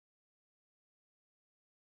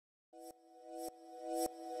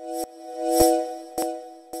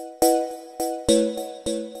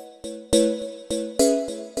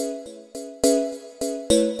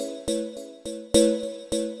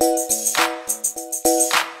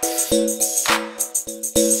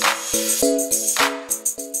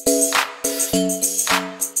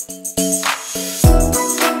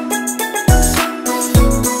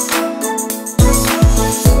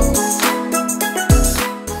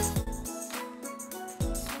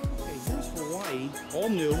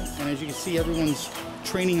new, and as you can see, everyone's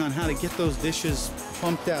training on how to get those dishes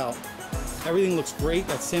pumped out. Everything looks great.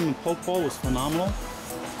 That salmon poke bowl was phenomenal.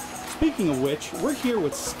 Speaking of which, we're here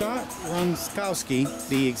with Scott Ronczkowski,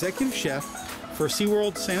 the executive chef for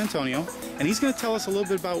SeaWorld San Antonio, and he's going to tell us a little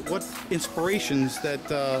bit about what inspirations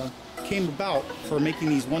that came about for making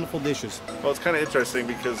these wonderful dishes. Well, it's kind of interesting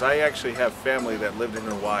because I actually have family that lived in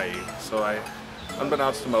Hawaii, so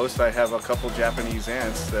unbeknownst to most, I have a couple Japanese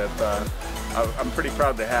aunts that I'm pretty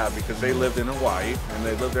proud to have because they lived in Hawaii and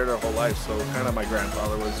they lived there their whole life. So kind of my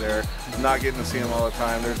grandfather was there. Not getting to see him all the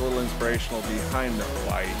time. There's a little inspirational behind the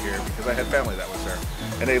Hawaii here because I had family that was there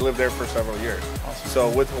and they lived there for several years. Awesome. So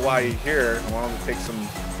with Hawaii here, I wanted to take some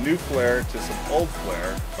new flair to some old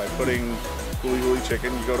flair by putting huli huli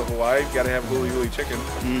chicken. You go to Hawaii, you got to have huli huli chicken.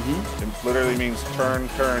 It literally means turn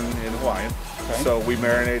in Hawaiian. Okay. So we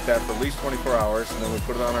marinate that for at least 24 hours, and then we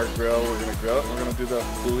put it on our grill. We're going to grill it, and we're going to do the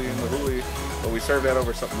huli and the huli, but we serve that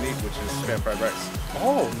over something neat, which is Spam fried rice.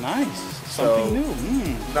 Oh, nice. Something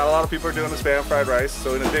new. Not a lot of people are doing the Spam fried rice,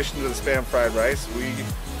 so in addition to the Spam fried rice, we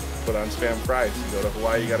put on Spam fries. You go to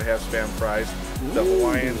Hawaii, you got to have Spam fries. The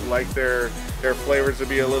Hawaiians like their flavors to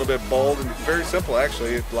be a little bit bold and very simple,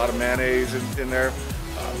 actually. A lot of mayonnaise in there,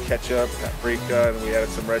 ketchup, paprika, and we added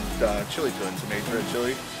some red chili to it, some aged red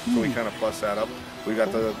chili. So we kind of plus that up. We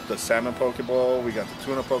got the salmon poke bowl, we got the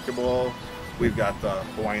tuna poke bowl, we've got the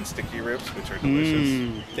Hawaiian sticky ribs, which are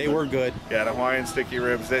delicious. They were good. Yeah, the Hawaiian sticky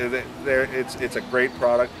ribs, it's a great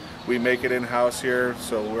product. We make it in-house here,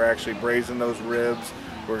 so we're actually braising those ribs.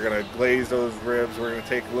 We're going to glaze those ribs. We're going to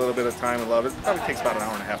take a little bit of time and love it. It probably takes about an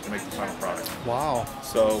hour and a half to make the final product. Wow.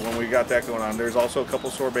 So when we got that going on, there's also a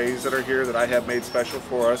couple sorbets that are here that I have made special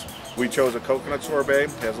for us. We chose a coconut sorbet.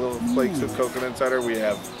 It has little flakes of coconut inside her. We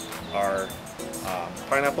have our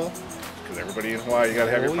pineapple, because everybody in Hawaii, you got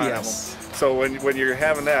to have your pineapple. Yes. So when you're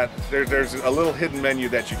having that, there's a little hidden menu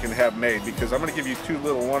that you can have made, because I'm going to give you two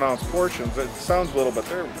little 1 ounce portions. It sounds little, but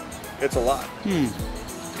it's a lot.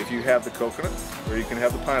 If you have the coconut, or you can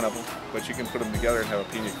have the pineapple, but you can put them together and have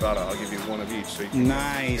a pina colada. I'll give you one of each. So you can,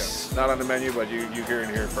 nice. Not on the menu, but you hear it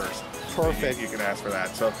here first. Perfect. So you can ask for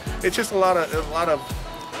that. So it's just a lot of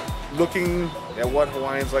looking at what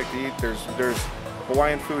Hawaiians like to eat. There's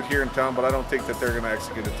Hawaiian food here in town, but I don't think that they're going to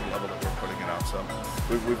execute it to the level that we're putting it out. So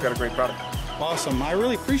we've got a great product. Awesome. I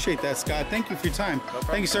really appreciate that, Scott. Thank you for your time. No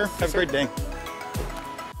problem. Thank you, sir. Have a great day.